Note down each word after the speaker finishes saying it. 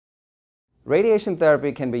Radiation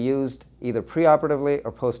therapy can be used either preoperatively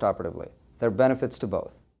or postoperatively. There are benefits to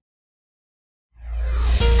both.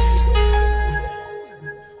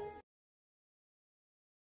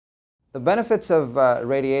 The benefits of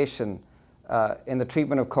radiation in the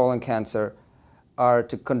treatment of colon cancer are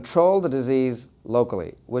to control the disease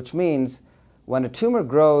locally, which means when a tumor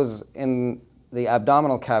grows in the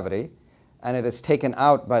abdominal cavity and it is taken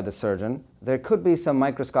out by the surgeon, there could be some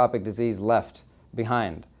microscopic disease left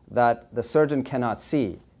behind that the surgeon cannot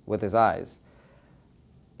see with his eyes.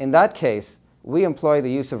 In that case, we employ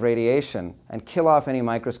the use of radiation and kill off any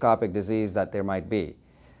microscopic disease that there might be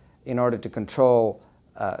in order to control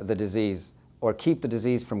the disease or keep the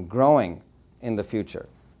disease from growing in the future.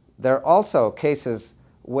 There are also cases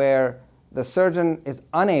where the surgeon is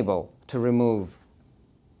unable to remove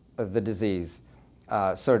the disease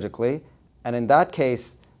surgically, and in that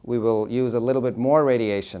case we will use a little bit more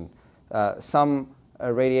radiation, some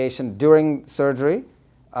radiation during surgery,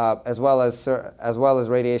 as well as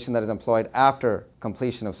radiation that is employed after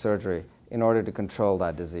completion of surgery in order to control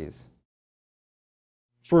that disease.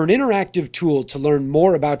 For an interactive tool to learn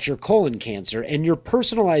more about your colon cancer and your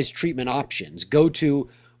personalized treatment options, go to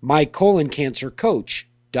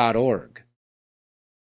mycoloncancercoach.org.